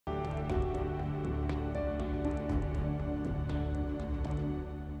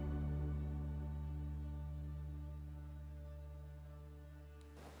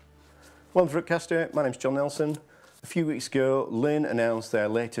Welcome to Ripcaster, my name's John Nelson. A few weeks ago, Linn announced their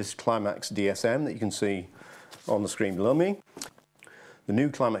latest Klimax DSM that you can see on the screen below me. The new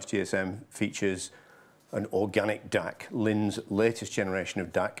Klimax DSM features an organic DAC, Linn's latest generation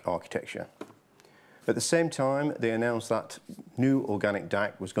of DAC architecture. At the same time, they announced that new organic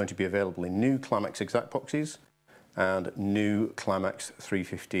DAC was going to be available in new Klimax ExaktBoxes and new Klimax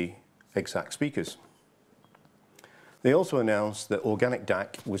 350 Exact speakers. They also announced that organic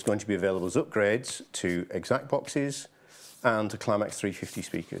DAC was going to be available as upgrades to ExaktBoxes and to Klimax 350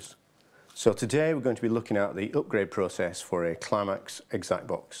 speakers. So today we're going to be looking at the upgrade process for a Klimax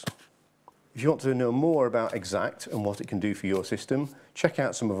ExaktBox. If you want to know more about Exact and what it can do for your system, check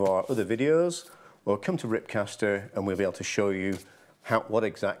out some of our other videos or come to Ripcaster and we'll be able to show you what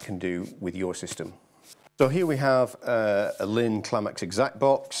Exact can do with your system. So here we have a Linn Klimax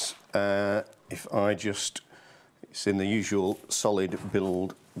ExaktBox. It's in the usual solid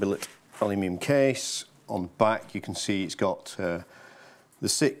billet aluminium case. On the back you can see it's got the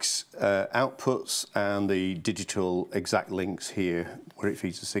 6 outputs and the digital exact links here where it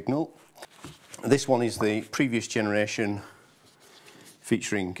feeds the signal. This one is the previous generation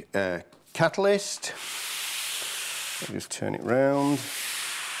featuring catalyst. I'll just turn it round.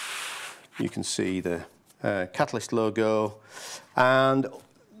 You can see the catalyst logo, and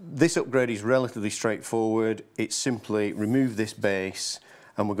this upgrade is relatively straightforward. It's simply remove this base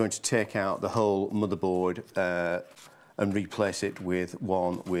and we're going to take out the whole motherboard and replace it with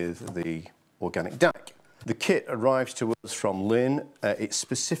one with the organic DAC. The kit arrives to us from Linn. It's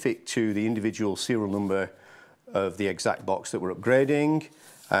specific to the individual serial number of the ExaktBox that we're upgrading.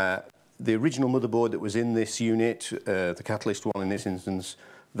 The original motherboard that was in this unit, the catalyst one in this instance,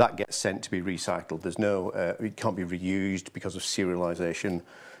 that gets sent to be recycled. It can't be reused because of serialization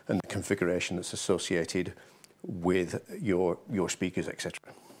and the configuration that's associated with your speakers, etc.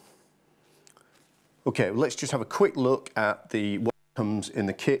 Okay, well, let's just have a quick look at what comes in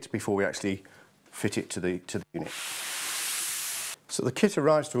the kit before we actually fit it to the unit. So the kit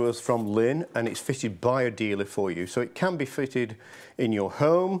arrives to us from Linn and it's fitted by a dealer for you. So it can be fitted in your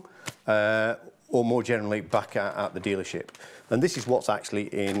home or more generally back at the dealership. And this is what's actually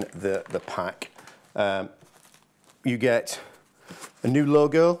in the pack. You get a new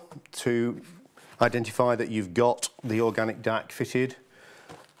logo to identify that you've got the organic DAC fitted.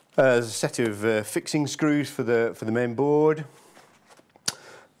 There's a set of fixing screws for the main board.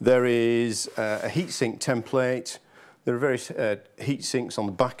 There is a heatsink template. There are various heat sinks on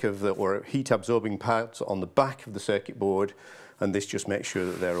the back of or heat absorbing pads on the back of the circuit board, and this just makes sure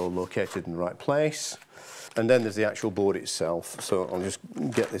that they're all located in the right place. And then there's the actual board itself. So I'll just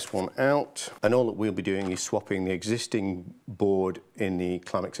get this one out, and all that we'll be doing is swapping the existing board in the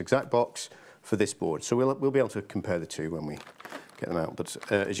Klimax ExaktBox for this board. So we'll be able to compare the two when we get them out. But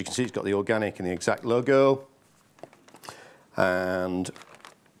as you can see, it's got the organic and the exact logo, and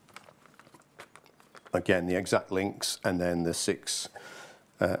again the exact links, and then the 6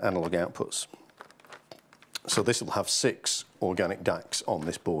 analog outputs. So this will have 6 organic DACs on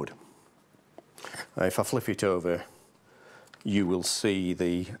this board. If I flip it over, you will see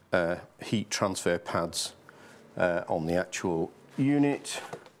the heat transfer pads on the actual unit,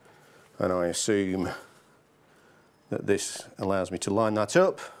 and I assume that this allows me to line that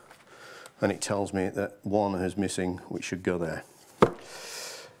up, and it tells me that one is missing, which should go there.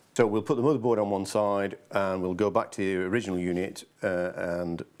 So we'll put the motherboard on one side and we'll go back to the original unit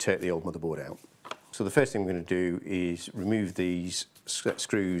and take the old motherboard out. So the first thing we're going to do is remove these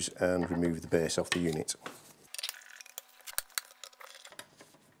screws and remove the base off the unit.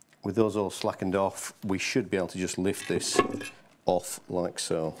 With those all slackened off, we should be able to just lift this off like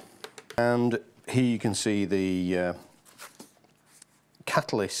so. And here you can see the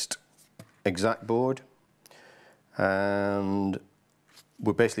catalyst exact board, and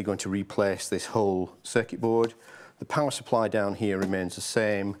we're basically going to replace this whole circuit board. The power supply down here remains the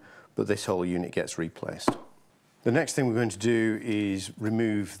same, but this whole unit gets replaced. The next thing we're going to do is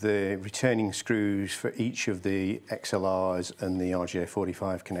remove the retaining screws for each of the XLRs and the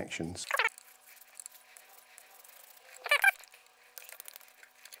RJ45 connections.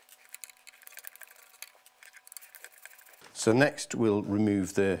 So next we'll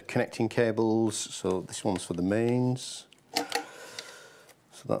remove the connecting cables. So this one's for the mains.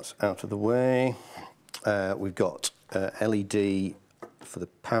 So that's out of the way. We've got LED for the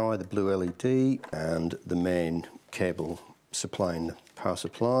power, the blue LED, and the main cable supplying the power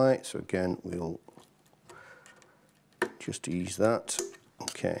supply. So again, we'll just ease that.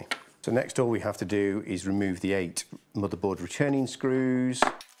 Okay. So next all we have to do is remove the 8 motherboard retaining screws.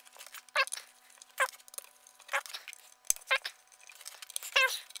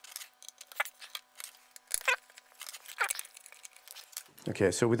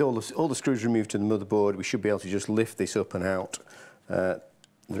 Okay, so with all the screws removed to the motherboard, we should be able to just lift this up and out. There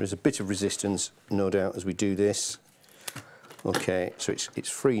is a bit of resistance, no doubt, as we do this. Okay, so it's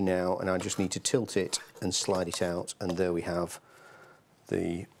free now, and I just need to tilt it and slide it out, and there we have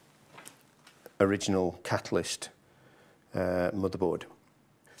the original Catalyst motherboard.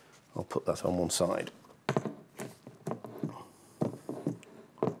 I'll put that on one side.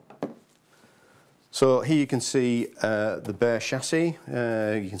 So here you can see the bare chassis.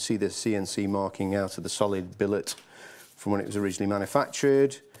 You can see the CNC marking out of the solid billet from when it was originally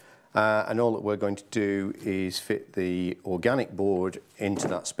manufactured. And all that we're going to do is fit the organic board into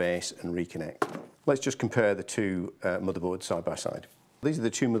that space and reconnect. Let's just compare the two motherboards side by side. These are the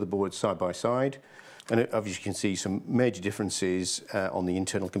two motherboards side by side. And obviously you can see some major differences on the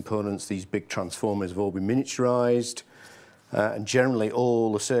internal components. These big transformers have all been miniaturized. And generally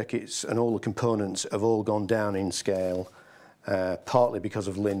all the circuits and all the components have all gone down in scale, partly because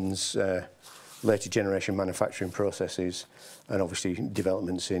of Linn's later generation manufacturing processes and obviously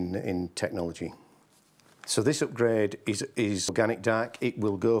developments in technology. So this upgrade is Organic DAC. It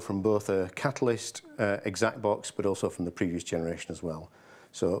will go from both a Catalyst ExaktBox, but also from the previous generation as well.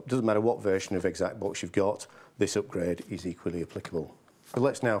 So it doesn't matter what version of ExaktBox you've got, this upgrade is equally applicable. So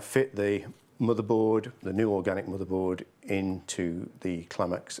let's now fit the motherboard, the new organic motherboard, into the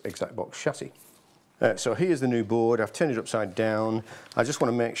Klimax ExaktBox chassis. So here's the new board. I've turned it upside down. I just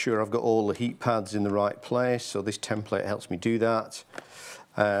want to make sure I've got all the heat pads in the right place, so this template helps me do that.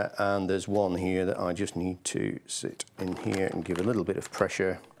 And there's one here that I just need to sit in here and give a little bit of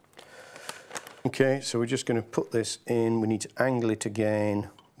pressure. Okay, so we're just going to put this in. We need to angle it again.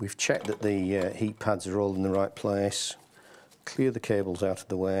 We've checked that the heat pads are all in the right place. Clear the cables out of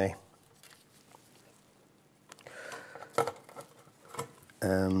the way.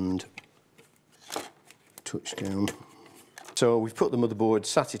 And touch down. So we've put the motherboard,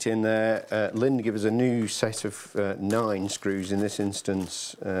 sat it in there. Linn gave us a new set of 9 screws in this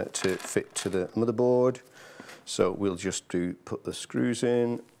instance to fit to the motherboard. So we'll just put the screws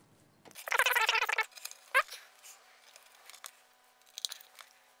in.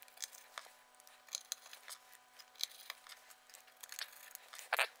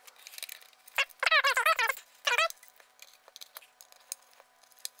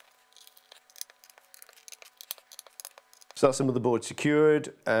 So that's the motherboard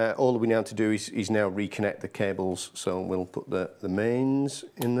secured. All we now have to do is now reconnect the cables. So we'll put the mains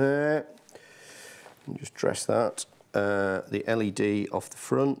in there and just dress that. The LED off the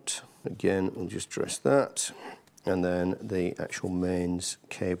front, again, we'll just dress that. And then the actual mains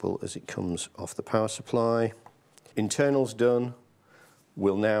cable as it comes off the power supply. Internals done.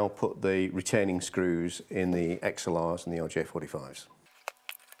 We'll now put the retaining screws in the XLRs and the RJ45s.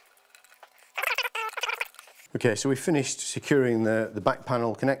 Okay, so we've finished securing the back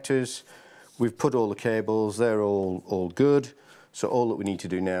panel connectors. We've put all the cables, they're all good. So all that we need to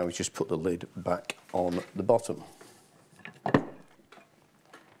do now is just put the lid back on the bottom.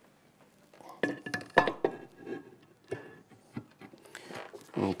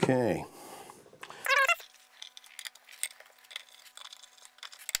 Okay.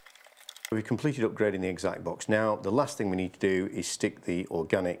 We've completed upgrading the ExaktBox. Now, the last thing we need to do is stick the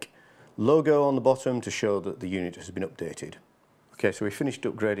organic logo on the bottom to show that the unit has been updated. Okay, so we finished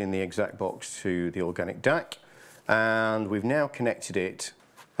upgrading the ExaktBox to the Organic DAC, and we've now connected it.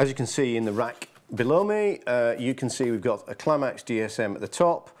 As you can see in the rack below me, you can see we've got a Klimax DSM at the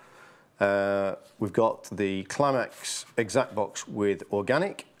top. We've got the Klimax ExaktBox with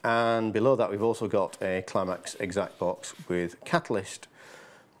Organic, and below that we've also got a Klimax ExaktBox with Catalyst.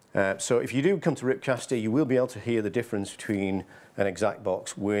 So if you do come to Ripcaster, you will be able to hear the difference between an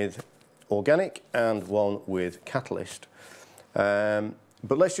ExaktBox with Organic and one with Catalyst. But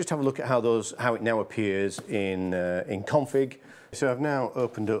let's just have a look at how it now appears in config. So I've now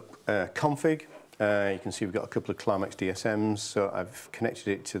opened up config. You can see we've got a couple of Klimax DSMs, so I've connected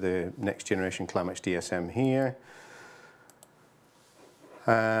it to the next generation Klimax DSM here.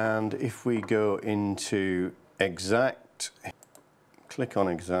 And if we go into Exact, click on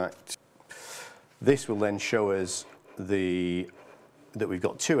Exact, this will then show us that we've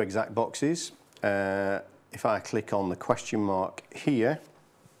got 2 ExaktBoxes. If I click on the question mark here,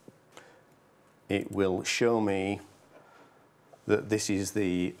 it will show me that this is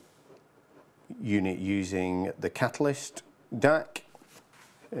the unit using the Catalyst DAC.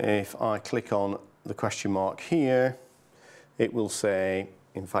 If I click on the question mark here, it will say,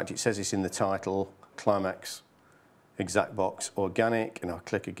 in fact it says this in the title, Klimax ExaktBox Organic, and I'll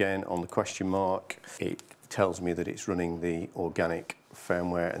click again on the question mark. It tells me that it's running the organic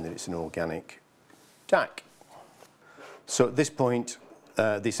firmware and that it's an organic DAC. So at this point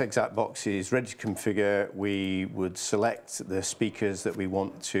this ExaktBox is ready to configure, we would select the speakers that we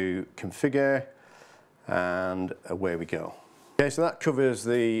want to configure, and away we go. Okay, so that covers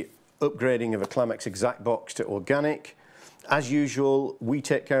the upgrading of a Klimax ExaktBox to organic. As usual, we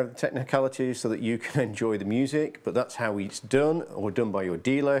take care of the technicalities so that you can enjoy the music, but that's how it's done, or done by your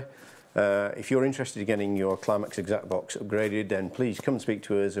dealer. If you're interested in getting your Klimax ExaktBox upgraded, then please come and speak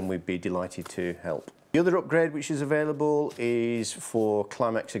to us and we'd be delighted to help. The other upgrade which is available is for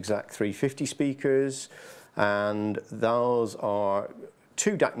Klimax Exact 350 speakers, and those are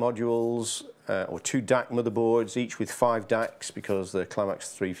 2 DAC modules or 2 DAC motherboards, each with 5 DACs, because the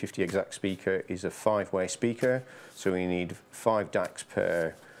Klimax 350 Exact speaker is a 5-way speaker, so we need 5 DACs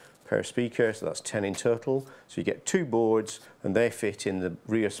per speaker, so that's 10 in total. So you get 2 boards and they fit in the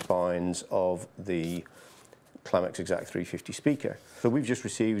rear spines of the Klimax Exact 350 speaker. So we've just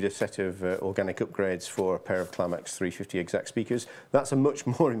received a set of organic upgrades for a pair of Klimax 350 Exact speakers. That's a much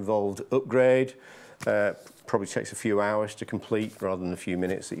more involved upgrade. Probably takes a few hours to complete rather than a few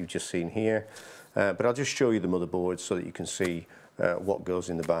minutes that you've just seen here. But I'll just show you the motherboards so that you can see what goes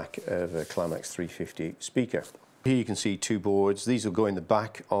in the back of a Klimax 350 speaker. Here you can see 2 boards. These will go in the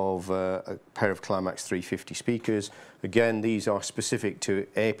back of a pair of Klimax 350 speakers. Again, these are specific to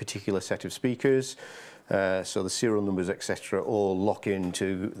a particular set of speakers. So the serial numbers, etc., all lock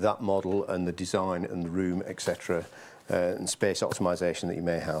into that model and the design and the room, etc., and space optimization that you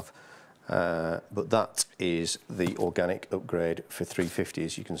may have. But that is the organic upgrade for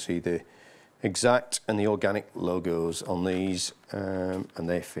 350s. You can see the Exact and the organic logos on these, and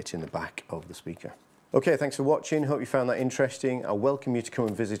they fit in the back of the speaker. Okay, thanks for watching. Hope you found that interesting. I welcome you to come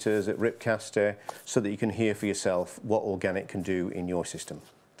and visit us at Ripcaster so that you can hear for yourself what organic can do in your system.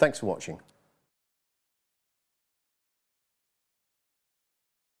 Thanks for watching.